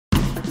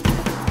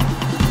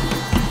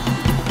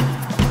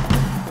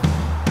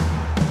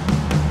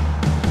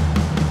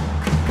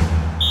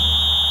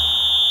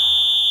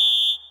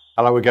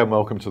Hello again,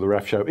 welcome to the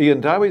Ref Show.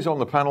 Iain Dowie's on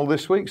the panel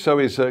this week, so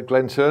is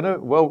Glenn Turner.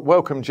 Well,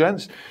 welcome,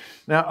 gents.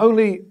 Now,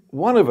 only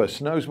one of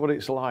us knows what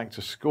it's like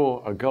to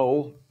score a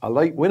goal, a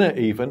late winner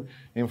even,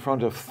 in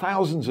front of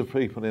thousands of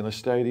people in a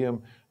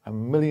stadium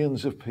and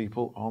millions of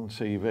people on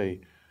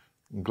TV.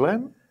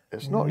 Glenn,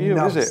 it's not you,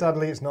 is it?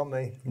 Sadly, it's not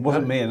me. It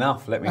wasn't me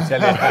enough, let me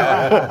tell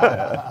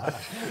you.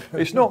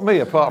 It's not me,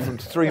 apart from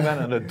 3 men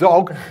and a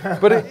dog,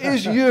 but it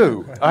is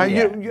you.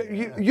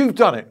 You've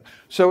done it.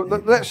 So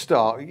let's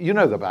start. You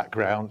know the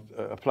background.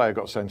 A player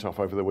got sent off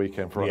over the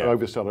weekend for an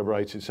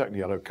over-celebrated second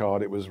yellow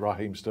card. It was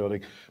Raheem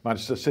Sterling,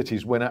 Manchester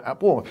City's winner at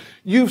Bournemouth.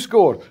 You've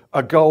scored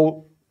a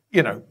goal,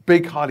 you know,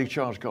 big, highly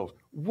charged goals.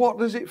 What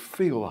does it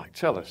feel like?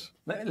 Tell us.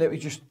 Let me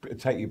just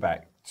take you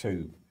back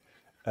to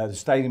the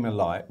Stadium of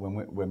Light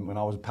when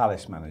I was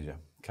Palace manager.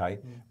 Okay,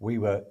 we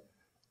were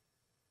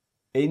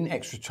in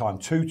extra time,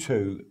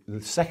 2-2,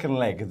 the second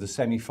leg of the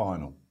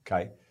semi-final.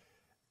 Okay,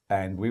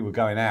 and we were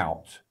going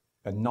out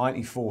at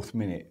 94th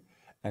minute,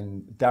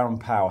 and Darren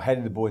Powell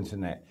headed the ball into the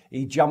net.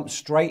 He jumped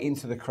straight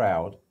into the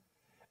crowd,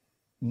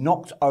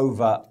 knocked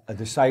over a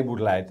disabled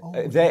lad.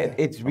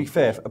 To be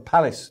fair, the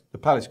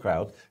Palace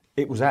crowd,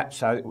 it was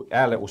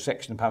our little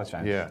section of Palace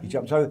fans. Yeah. He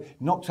jumped over,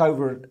 knocked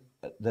over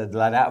the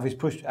lad out of his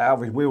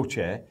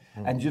wheelchair,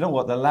 and you know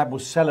what? The lad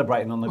was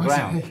celebrating on the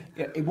ground.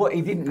 What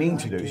he didn't mean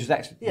to do. It's just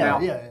actually,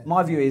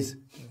 my view is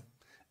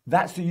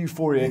that's the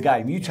euphoria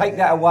game. You take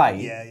that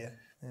away,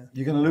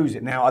 you're going to lose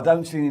it. Now, I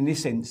don't think in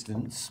this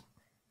instance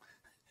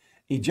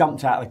he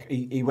jumped out.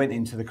 He went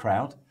into the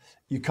crowd.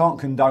 You can't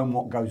condone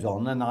what goes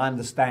on, and I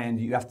understand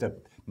you have to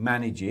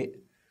manage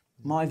it.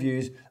 My view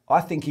is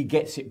I think he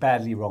gets it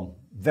badly wrong,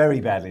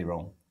 very badly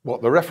wrong.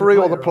 What, the referee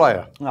or the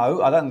player?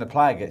 No, I don't think the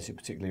player gets it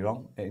particularly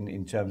wrong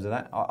in terms of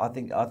that. I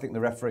think the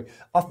referee.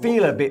 I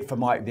feel a bit for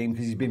Mike Dean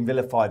because he's been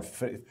vilified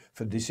for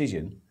the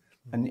decision,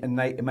 and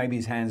maybe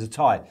his hands are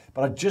tied.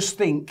 But I just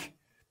think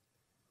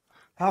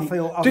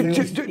he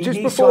needs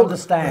to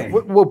understand.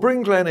 We'll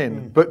bring Glenn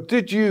in. But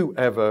did you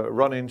ever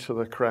run into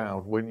the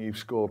crowd when you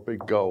scored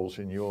big goals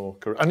in your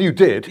career? And you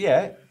did.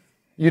 Yeah.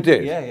 You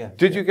did. Yeah.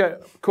 Did you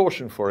get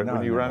caution for it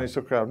when you ran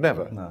into the crowd?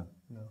 Never. No.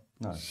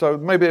 So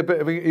maybe a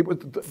bit of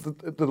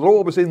the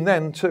law was in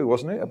then too,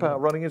 wasn't it,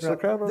 about running into the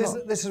crowd? Or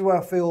not? This is where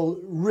I feel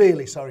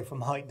really sorry for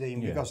Mike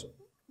Dean because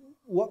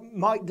what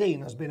Mike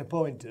Dean has been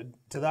appointed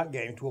to that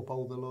game to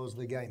uphold the laws of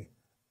the game,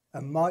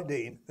 and Mike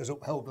Dean has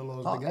upheld the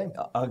laws of the game.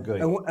 I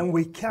agree. And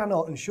we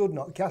cannot and should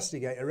not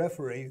castigate a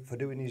referee for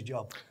doing his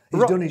job.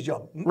 He's done his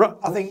job.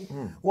 I think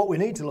what we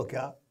need to look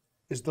at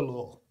is the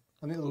law.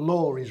 I think the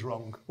law is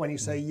wrong when you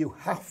say you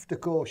have to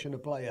caution a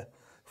player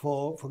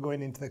for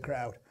going into the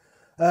crowd.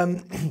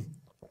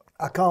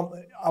 I can't.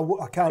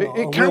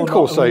 It can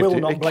cause safety.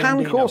 It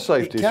can cause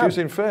safety issues.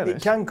 In fairness,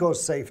 it can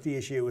cause safety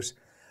issues.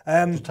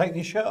 Just taking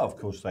your shirt off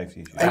cause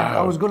safety issues.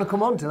 I was going to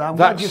come on to that. I'm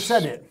glad you've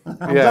said it.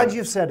 I'm glad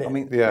you've said it. I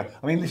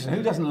mean, listen.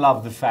 Who doesn't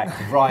love the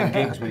fact of Ryan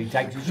Giggs when he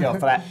takes his shirt off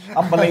for that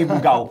unbelievable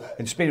goal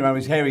and spinning around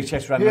his hairy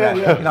chest around around?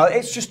 You know,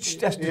 it's just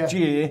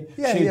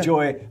sheer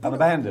joy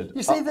unabandoned.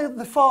 You see,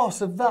 the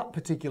farce of that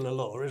particular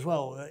law as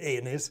well,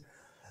 Ian, is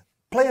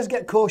players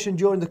get cautioned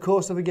during the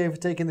course of a game for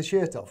taking the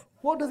shirt off.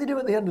 What do they do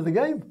at the end of the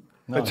game?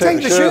 No.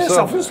 Take the shirts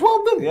off and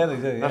swab them. Yeah, they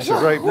do. Yeah. That's a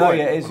great point. No,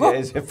 yeah, it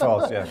is a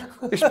farce, yeah.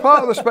 It's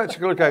part of the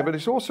spectacle of the game, but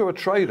it's also a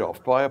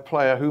trade-off by a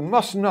player who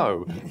must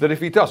know that if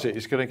he does it,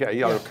 he's going to get a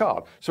yellow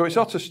card. So it's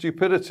utter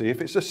stupidity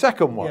if it's the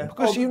second one,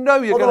 because you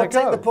know you're going to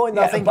go. I take the point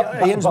that I think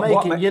Ian's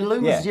making. You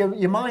lose your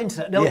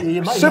mindset, don't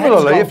you?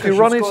 Similarly, if you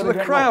run into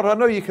the crowd, I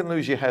know you can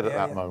lose your head at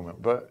that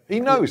moment, but he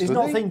knows. He's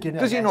not thinking.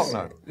 Does he not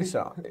know?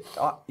 Listen,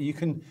 you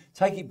can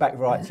take it back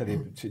right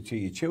to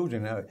your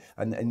children,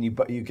 and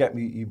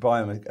you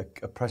buy them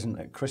a present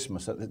at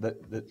Christmas that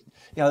you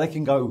know they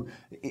can go.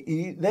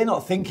 They're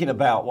not thinking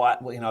about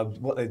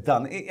what they've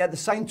done. At the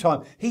same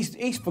time,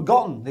 he's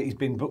forgotten that he's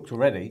been booked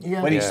already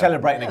when he's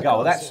celebrating a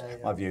goal. That's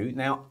my view.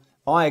 Now,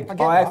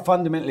 I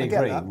fundamentally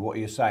agree with what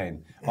you're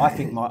saying. I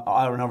think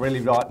I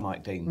really like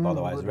Mike Dean, by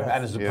the way, and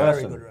as a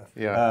person.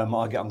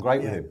 I get on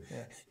great with him.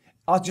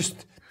 I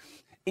just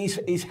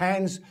his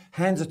hands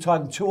are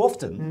tied too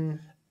often.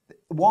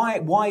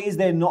 Why is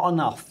there not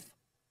enough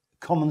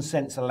common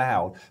sense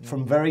allowed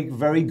from very,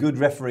 very good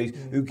referees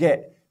who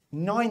get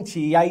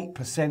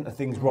 98% of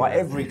things right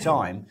every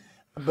time,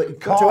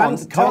 but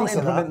can't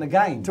implement the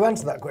game? To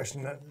answer that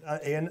question,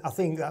 Ian, I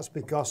think that's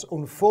because,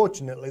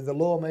 unfortunately, the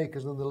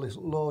lawmakers and the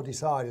law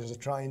deciders are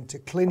trying to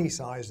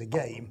clinicise a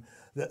game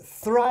that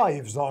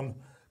thrives on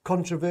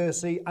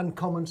controversy and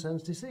common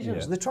sense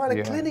decisions. They're trying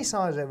to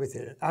clinicize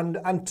everything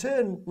and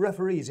turn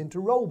referees into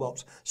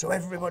robots so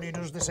everybody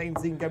does the same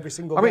thing every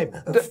single game.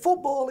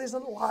 Football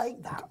isn't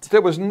like that.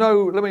 There was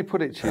no, let me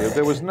put it to you,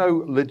 there was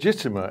no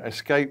legitimate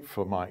escape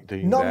for Mike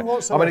Dean. None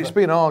whatsoever. I mean, it's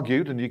been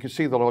argued, and you can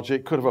see the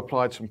logic, could have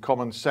applied some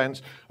common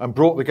sense and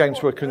brought the game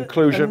to a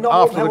conclusion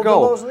after the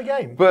goal.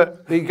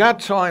 But he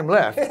had time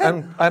left,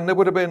 and there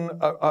would have been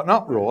an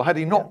uproar had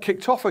he not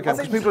kicked off again,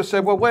 because people have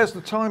said, well, where's the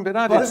time been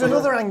added? But there's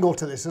another angle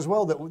to this as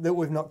well that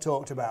we've not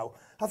talked about.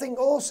 I think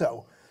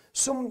also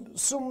some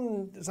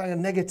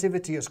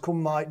negativity has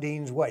come Mike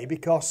Dean's way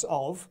because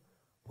of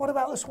What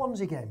about the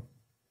Swansea game?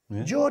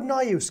 Yeah. Jordan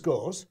Ayew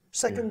scores,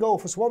 second goal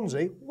for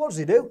Swansea. What does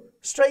he do?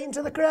 Straight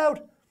into the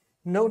crowd.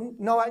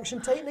 No action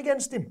taken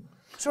against him.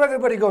 So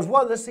everybody goes,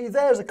 well, let's see,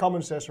 there's a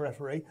common sense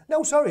referee.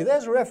 No, sorry,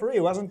 there's a referee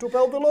who hasn't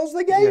upheld the laws of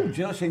the game. Yeah. Do you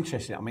know what's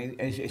interesting? I mean,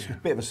 it's a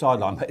bit of a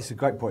sideline, but it's a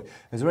great point.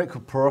 There's a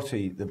record called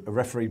Perotti, the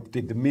referee,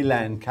 did the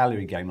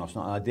Milan-Cagliari game last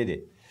night, and I did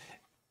it.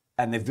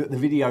 And the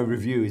video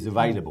review is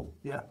available.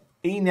 Yeah.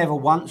 He never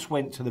once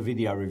went to the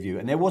video review,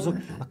 and there was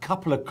a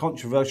couple of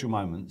controversial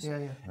moments.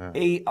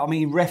 He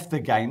reffed the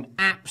game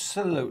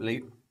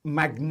absolutely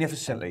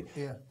magnificently.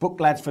 Yeah.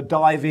 Booked lads for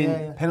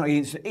diving, penalty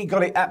incident. He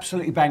got it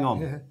absolutely bang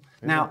on. Yeah.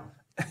 Now,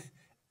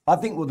 I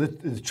think what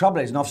the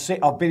trouble is, and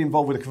I've been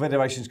involved with the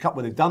Confederations Cup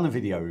where they've done the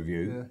video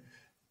review,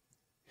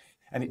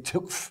 and it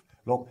took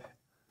long.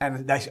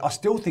 And I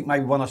still think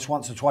maybe once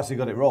or twice they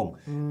got it wrong.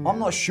 I'm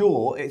not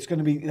sure it's going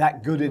to be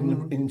that good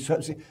in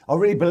certain. I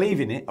really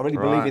believe in it. I really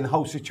believe in the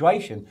whole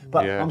situation.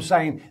 But I'm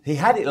saying he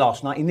had it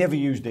last night. He never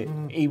used it.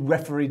 He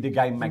refereed the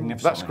game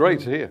magnificently. That's great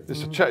to hear.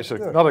 It's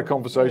another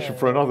conversation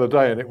for another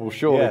day, and it will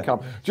surely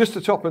come. Just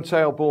to top and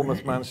tail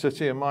Bournemouth, Man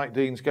City, and Mike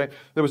Dean's game.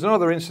 There was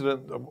another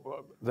incident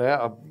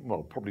there.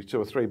 Well, probably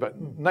 2 or 3.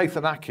 But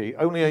Nathan Aki,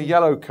 only a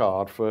yellow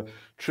card for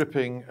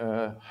tripping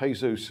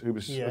Jesus, who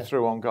was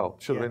through on goal.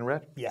 Should have been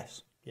red.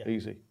 Yes. Yeah.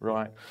 Easy,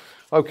 right?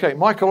 Okay,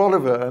 Michael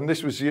Oliver, and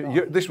this was your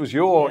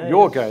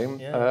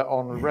game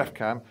on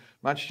RefCam.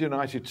 Manchester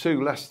United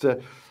 2, Leicester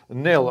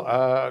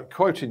 0.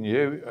 Quoting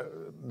you,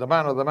 the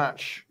man of the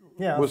match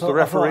was the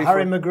referee. I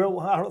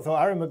thought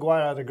Harry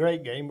Maguire had a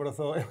great game, but I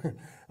thought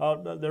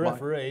the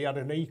referee had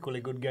an equally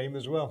good game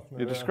as well.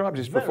 You described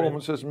his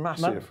performance as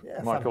massive,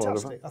 Michael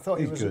fantastic.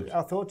 Oliver.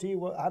 I thought he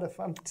had a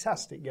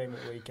fantastic game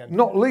at the weekend.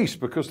 Not least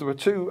because there were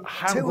 2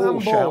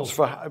 handball shouts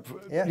for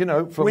within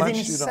Manchester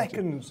United.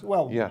 Seconds.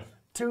 Well,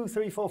 2,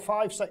 3, 4,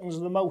 5 seconds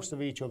of the most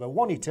of each other.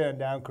 One he turned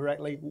down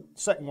correctly,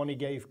 second one he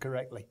gave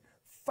correctly.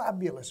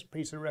 Fabulous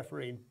piece of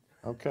refereeing.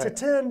 Okay. To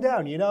turn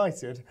down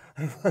United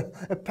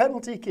a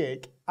penalty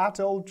kick at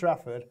Old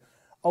Trafford,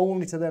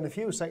 only to then a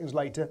few seconds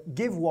later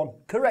give one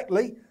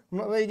correctly. I'm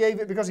not saying he gave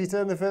it because he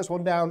turned the first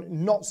one down,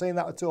 not saying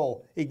that at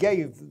all. He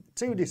gave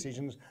 2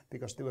 decisions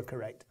because they were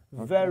correct.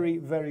 Okay. Very,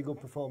 very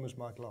good performance,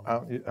 Michael.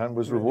 And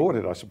was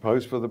rewarded, I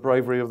suppose, for the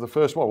bravery of the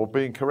first one, or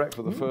being correct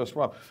for the first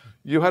one.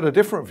 You had a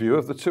different view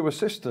of the 2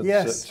 assistants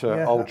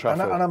at Old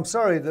Trafford. And I'm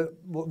sorry that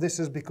this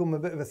has become a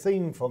bit of a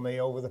theme for me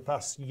over the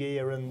past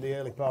year and the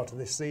early part of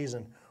this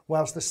season.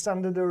 Whilst the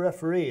standard of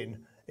refereeing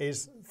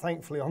is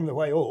thankfully on the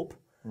way up,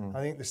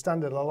 I think the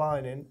standard of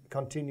lining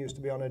continues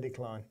to be on a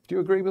decline. Do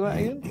you agree with that,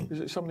 Ian?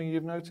 Is it something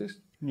you've noticed?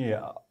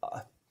 Yeah,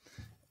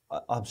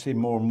 I've seen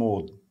more and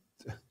more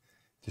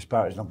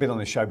disparities. I've been on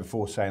this show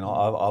before saying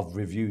I've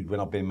reviewed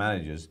when I've been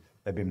managers.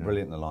 They've been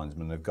brilliant, the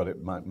linesmen. They've got it.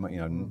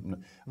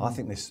 I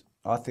think this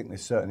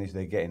certainly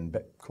they're getting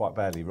quite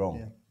badly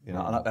wrong.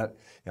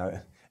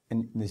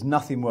 And there's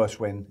nothing worse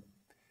when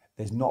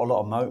there's not a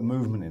lot of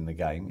movement in the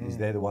game. Is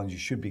they're the ones you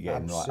should be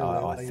getting right?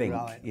 I think.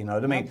 Right. You know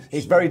what I mean? Absolutely.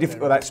 It's very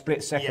difficult that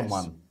split second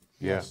one.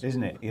 Yes,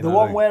 isn't it? The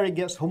one where it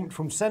gets humped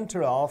from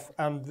centre half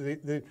and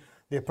the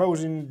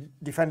opposing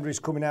defender is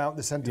coming out,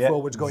 the centre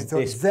forward's going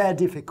through. They're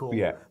difficult.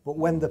 Yeah. But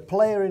when the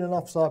player in an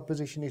offside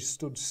position is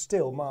stood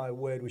still, my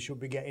word, we should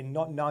be getting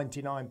not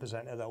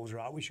 99% of those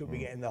right. We should be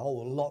getting the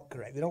whole lot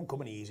correct. They don't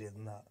come any easier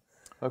than that.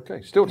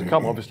 Okay, still to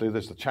come, obviously,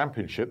 there's the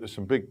Championship. There's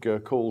some big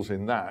calls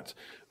in that.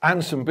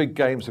 And some big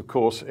games, of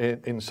course,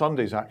 in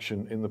Sunday's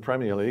action in the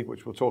Premier League,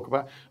 which we'll talk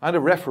about. And a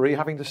referee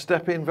having to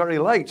step in very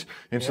late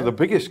into the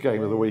biggest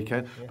game of the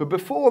weekend. Yeah. But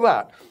before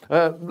that,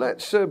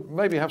 let's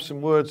maybe have some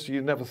words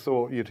you never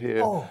thought you'd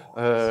hear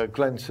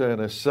Glenn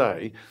Turner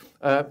say.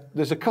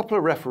 There's a couple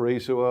of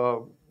referees who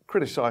are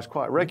criticised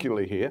quite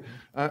regularly here.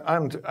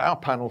 And our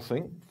panel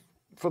think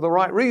for the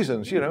right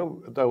reasons. You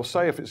know, they'll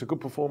say if it's a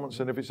good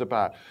performance and if it's a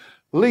bad.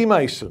 Lee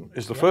Mason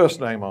is the first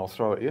name I'll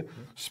throw at you.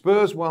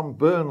 Spurs 1,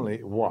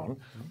 Burnley 1.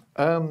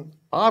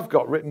 I've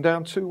got written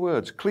down 2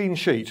 words, clean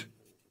sheet.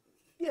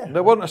 Yeah.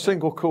 There wasn't a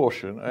single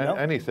caution,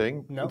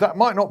 anything. No. That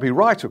might not be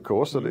right, of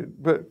course,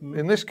 but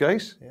in this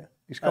case,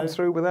 he's come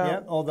through without.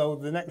 Yeah, although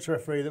the next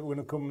referee that we're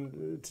going to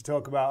come to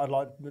talk about,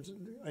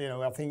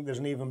 I think there's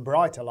an even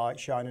brighter light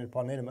shining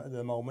upon him at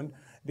the moment,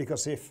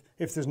 because if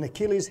there's an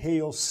Achilles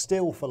heel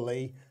still for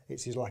Lee,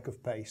 it's his lack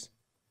of pace.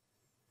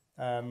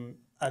 And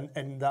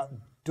that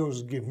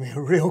does give me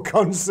a real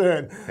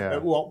concern.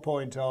 At what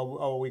point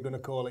are we going to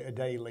call it a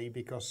day, Lee?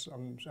 Because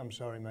I'm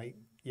sorry, mate,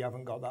 you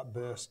haven't got that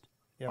burst.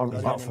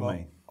 Not for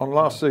me. On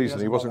last season,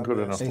 he wasn't good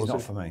enough. He's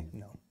not for me.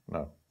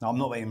 No, I'm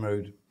not being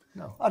rude.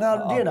 No, and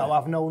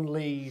I've known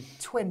Lee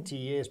 20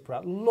 years,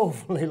 perhaps.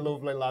 Lovely,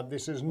 lovely lad.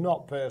 This is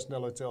not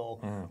personal at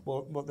all.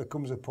 But there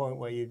comes a point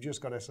where you've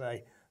just got to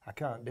say, I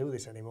can't do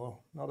this anymore.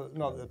 Not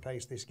at the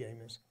pace this game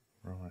is.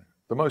 Right.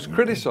 The most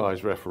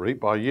criticised referee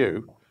by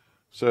you,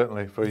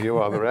 certainly for you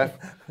are the ref,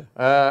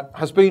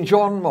 has been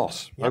John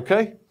Moss. Yep.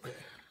 Okay.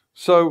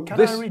 So can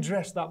I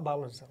redress that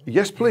balance?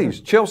 Yes, please.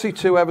 Chelsea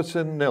 2,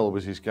 Everton 0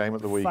 was his game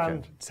at the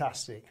weekend.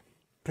 Fantastic.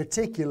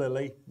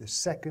 Particularly the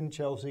second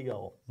Chelsea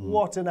goal.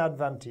 What an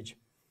advantage.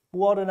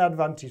 What an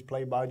advantage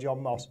played by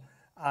John Moss.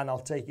 And I'll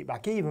take it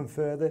back even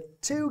further.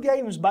 2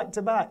 games back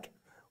to back.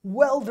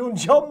 Well done,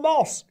 John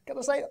Moss. Can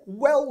I say it?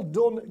 Well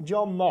done,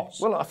 John Moss.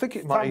 Well, I think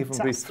it might even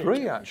be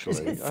 3, actually. Is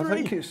it 3? I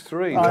think it's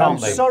 3. I'm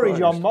sorry,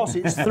 John Moss,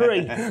 it's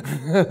 3.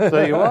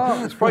 There you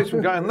are. It's praise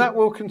from going. That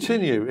will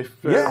continue if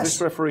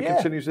this referee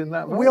continues in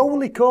that way. We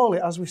only call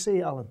it as we see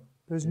it, Alan.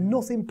 There's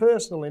nothing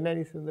personal in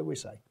anything that we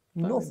say.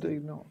 No, Nothing.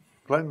 indeed not.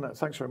 Glenn,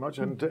 thanks very much.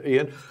 And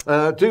Ian,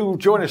 do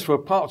join us for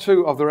part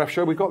 2 of the Ref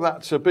Show. We've got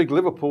that big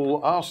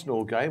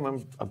Liverpool-Arsenal game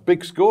and a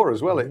big score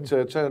as well. It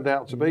turned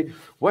out to be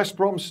West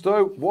Brom,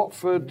 Stoke,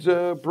 Watford,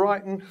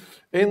 Brighton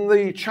in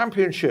the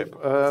Championship.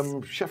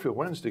 Sheffield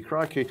Wednesday,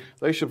 crikey,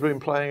 they should have been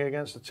playing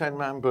against a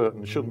 10-man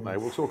Burton, shouldn't they?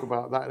 We'll talk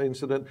about that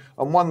incident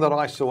and one that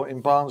I saw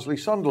in Barnsley,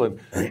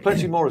 Sunderland.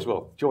 Plenty more as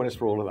well. Join us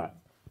for all of that.